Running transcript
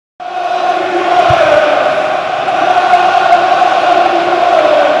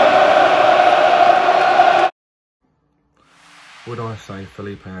would I say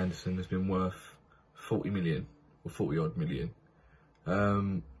Felipe Anderson has been worth 40 million or 40 odd million?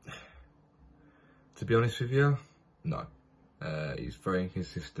 To be honest with you, no. He's very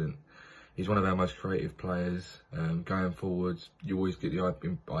inconsistent. He's one of our most creative players. Going forwards, you always get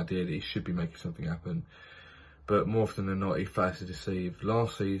the idea that he should be making something happen. But more often than not, he fails to deceive.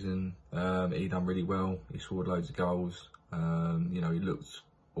 Last season, he done really well. He scored loads of goals. You know, he looked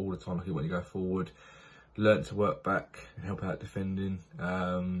all the time like he wanted to go forward. Learnt to work back and help out defending.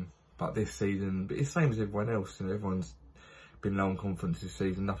 But this season, but it's the same as everyone else. You know, everyone's been low on confidence this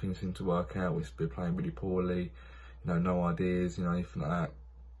season. Nothing seemed to work out. We've been playing really poorly. You know, no ideas. You know, anything like that.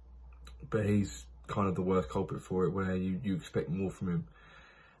 But he's kind of the worst culprit for it, where you expect more from him.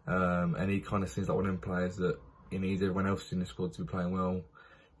 And he kind of seems like one of them players that he needs everyone else in the squad to be playing well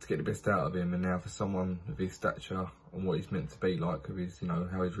to get the best out of him. And now for someone of his stature and what he's meant to be like, of his, you know,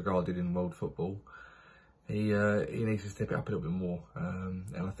 how he's regarded in world football, he needs to step it up a little bit more.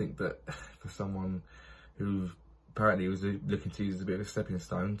 And I think that for someone who apparently was looking to use as a bit of a stepping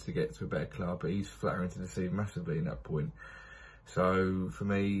stone to get to a better club, but he's flattering to deceive massively in that point. So for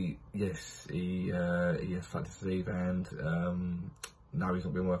me, yes, he has flat to deceive, and no, he's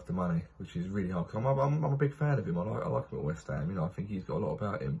not been worth the money, which is really hard. Cause I'm a big fan of him. I like him at West Ham. You know, I think he's got a lot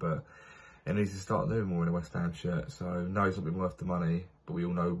about him, but he needs to start doing more in a West Ham shirt. So no, he's not been worth the money, but we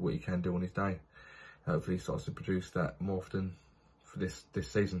all know what he can do on his day. Hopefully, he starts to produce that more often for this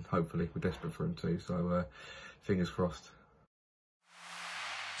season. Hopefully, we're desperate for him too. So fingers crossed.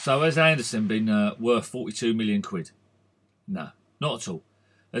 So has Anderson been worth 42 million quid? No, not at all,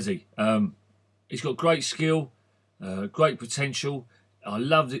 has he? He's got great skill, great potential. I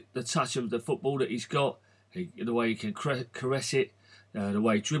love the touch of the football that he's got, the way he can caress it, the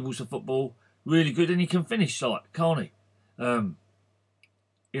way he dribbles the football. Really good, and he can finish, like, can't he? You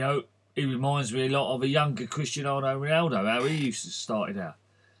know, he reminds me a lot of a younger Cristiano Ronaldo, how he used to start it out.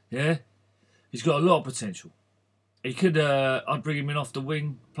 Yeah? He's got a lot of potential. He could, I'd bring him in off the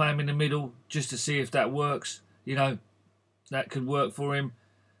wing, play him in the middle, just to see if that works. You know, that could work for him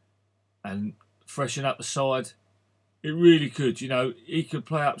and freshen up the side. It really could. You know, he could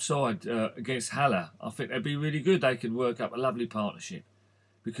play upside against Haller. I think that'd be really good. They could work up a lovely partnership,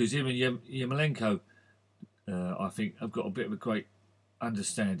 because him and Yarmolenko, I think, have got a bit of a great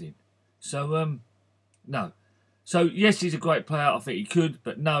understanding. So, no. So, yes, he's a great player. I think he could,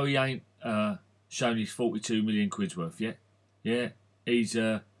 but no, he ain't shown his 42 million quid's worth yet. Yeah, he's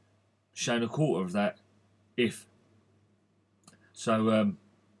shown a quarter of that, if. So,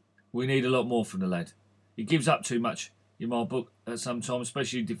 we need a lot more from the lad. He gives up too much, in my book, at some time,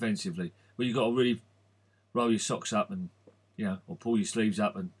 especially defensively, where you've got to really roll your socks up and, you know, or pull your sleeves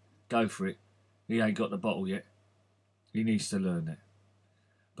up and go for it. He ain't got the bottle yet. He needs to learn that.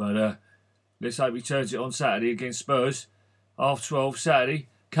 But let's hope he turns it on Saturday against Spurs. 12:30 Saturday.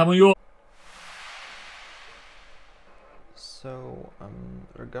 Come on, your... So,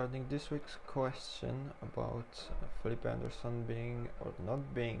 regarding this week's question about Felipe Anderson being or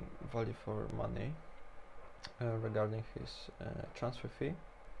not being value for money, regarding his transfer fee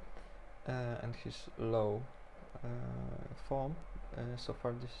and his low form so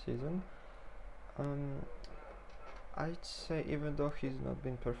far this season, I'd say, even though he's not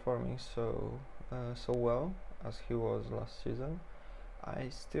been performing so well as he was last season, I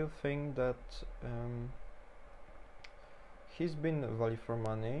still think that he's been value for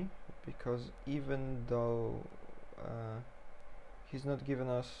money, because even though he's not given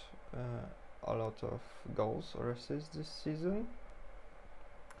us a lot of goals or assists this season,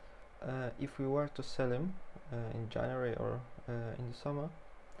 if we were to sell him in January or in the summer,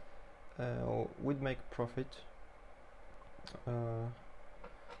 we'd make profit,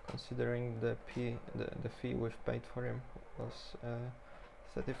 considering the fee we've paid for him was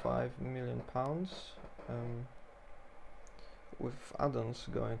 £35 million, with add-ons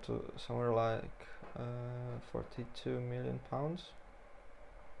going to somewhere like £42 million,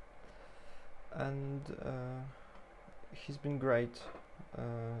 and he's been great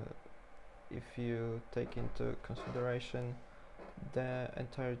if you take into consideration the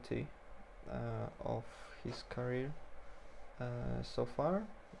entirety of his career so far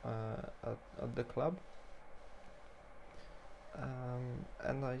at the club.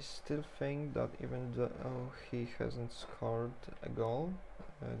 And I still think that even though he hasn't scored a goal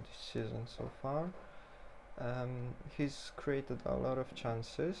this season so far, he's created a lot of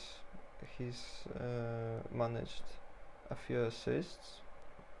chances. He's managed a few assists.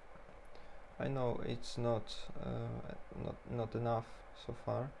 I know it's not enough so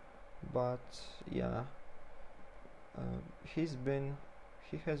far, but yeah, he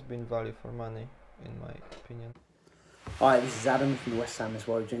has been value for money, in my opinion. Hi, this is Adam from the West Ham is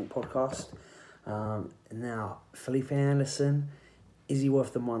Worry Drink podcast. Now, Felipe Anderson, is he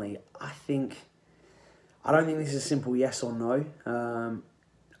worth the money? I don't think this is a simple yes or no.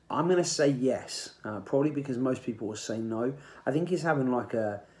 I'm going to say yes, probably because most people will say no. I think he's having like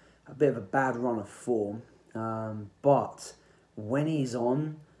a bit of a bad run of form, but when he's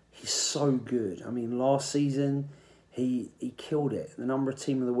on, he's so good. I mean, last season, he killed it. The number of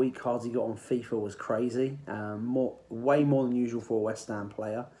Team of the Week cards he got on FIFA was crazy. Way more than usual for a West Ham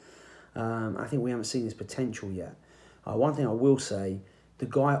player. I think we haven't seen his potential yet. One thing I will say, the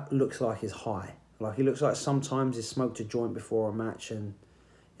guy looks like he's high. Like, he looks like sometimes he's smoked a joint before a match and,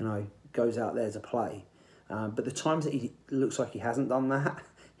 goes out there to play. But the times that he looks like he hasn't done that,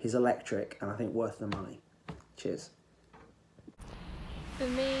 he's electric and I think worth the money. Cheers. For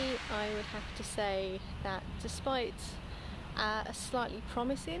me, I would have to say that despite a slightly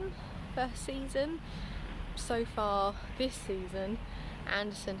promising first season, so far this season,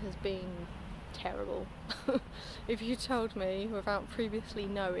 Anderson has been terrible. If you told me, without previously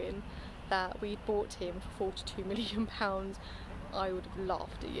knowing, that we'd bought him for £42 million, I would have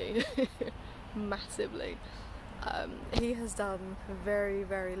laughed at you massively. He has done very,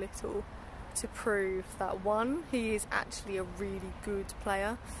 very little to prove that, one, he is actually a really good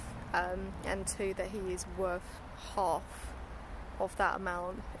player, and two, that he is worth half of that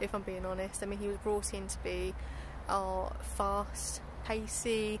amount, if I'm being honest. I mean, he was brought in to be our fast,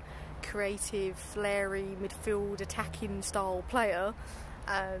 pacey, creative, flary, midfield attacking style player,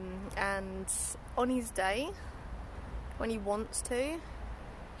 and on his day, when he wants to,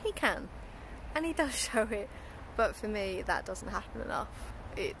 he can, and he does show it. But for me, that doesn't happen enough.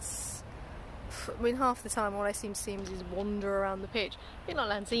 I mean, half the time all I seem to see him is wander around the pitch. A bit like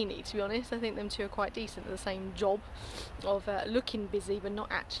Lanzini, to be honest. I think them two are quite decent at the same job of looking busy but not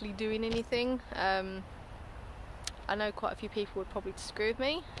actually doing anything. I know quite a few people would probably disagree with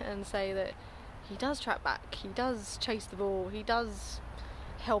me and say that he does track back, he does chase the ball, he does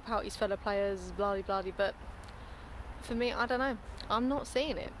help out his fellow players, blah blah blah, but for me, I don't know. I'm not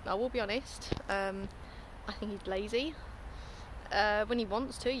seeing it, I will be honest. I think he's lazy. When he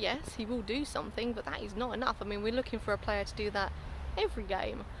wants to, yes, he will do something, but that is not enough. I mean, we're looking for a player to do that every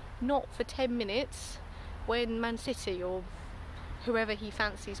game, not for 10 minutes when Man City or whoever he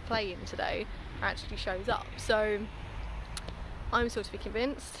fancies playing today actually shows up. So I'm sort of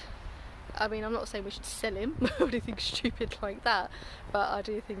convinced. I mean, I'm not saying we should sell him or anything stupid like that, but I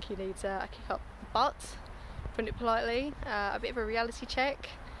do think he needs a kick up the butt, put it politely, a bit of a reality check,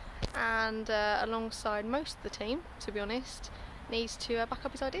 and alongside most of the team, to be honest, needs to back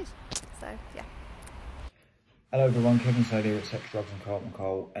up his ideas. So, yeah. Hello everyone, Kevin Sade here at Sex, Drugs and Carlton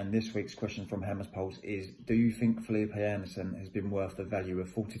Cole, and this week's question from Hammers Pulse is, do you think Felipe Anderson has been worth the value of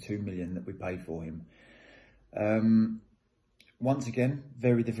 42 million that we paid for him? Once again,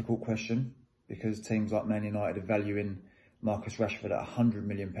 very difficult question, because teams like Man United are valuing Marcus Rashford at £100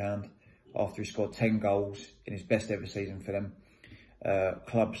 million after he scored 10 goals in his best ever season for them.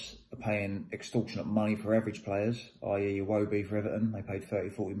 Clubs are paying extortionate money for average players, i.e. Iwobi for Everton. They paid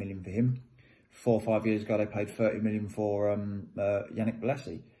 30-40 million for him. 4 or 5 years ago, they paid 30 million for Yannick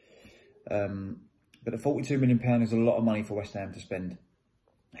Bolasie. But the 42 million pound is a lot of money for West Ham to spend.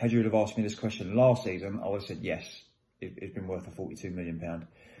 Had you have asked me this question last season, I would have said yes, it's been worth the 42 million pound.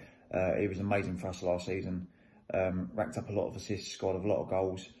 He was amazing for us last season. Racked up a lot of assists, scored a lot of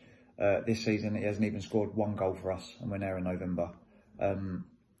goals. This season, he hasn't even scored 1 goal for us, and we're now in November.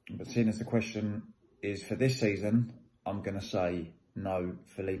 But seeing as the question is for this season, I'm going to say no,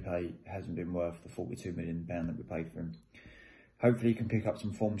 Felipe hasn't been worth the 42 million pound that we paid for him. Hopefully he can pick up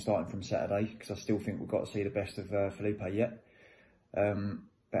some form starting from Saturday, because I still think we've got to see the best of Felipe yet.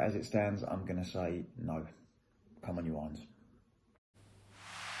 But as it stands, I'm going to say no. Come on, you irons.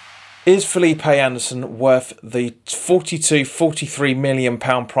 Is Felipe Anderson worth the 43 million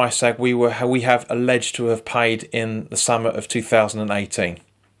pound price tag we have alleged to have paid in the summer of 2018?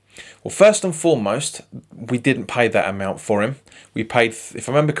 Well, first and foremost, we didn't pay that amount for him. We paid, if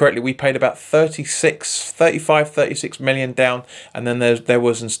I remember correctly, we paid about 36 million down, and then there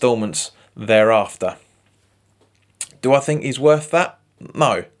was instalments thereafter. Do I think he's worth that?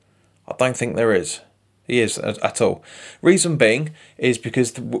 No, I don't think there is. He is at all. Reason being is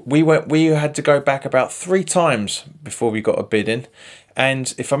because we had to go back about 3 times before we got a bid in,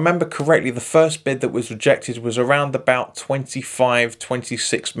 and if I remember correctly, the first bid that was rejected was around about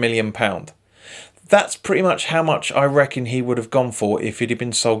 26 million pound. That's pretty much how much I reckon he would have gone for if he'd have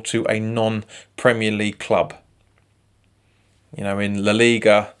been sold to a non-Premier League club. You know, in La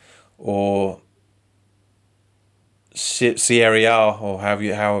Liga or Serie A, or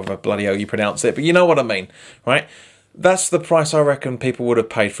however bloody hell you pronounce it, but you know what I mean, right? That's the price I reckon people would have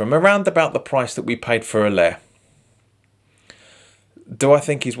paid for him, around about the price that we paid for Allaire. Do I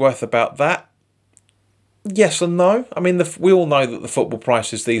think he's worth about that? Yes and no. I mean, we all know that the football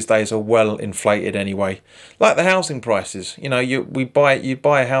prices these days are well inflated anyway. Like the housing prices, you know, you buy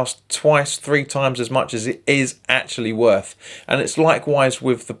a house twice, 3 times as much as it is actually worth, and it's likewise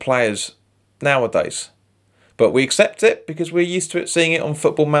with the players nowadays. But we accept it because we're used to it, seeing it on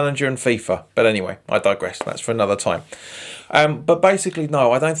Football Manager and FIFA. But anyway, I digress. That's for another time. But basically,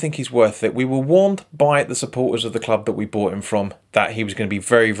 no, I don't think he's worth it. We were warned by the supporters of the club that we bought him from that he was going to be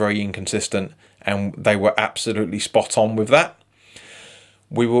very, very inconsistent, and they were absolutely spot on with that.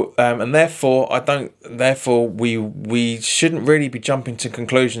 We will, and therefore, we shouldn't really be jumping to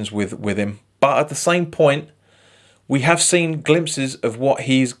conclusions with him. But at the same point, we have seen glimpses of what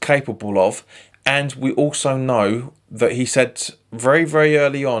he's capable of, and we also know that he said very, very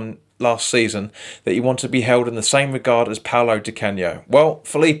early on last season that he wanted to be held in the same regard as Paulo Di Canio. Well,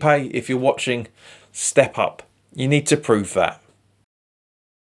 Felipe, if you're watching, step up. You need to prove that.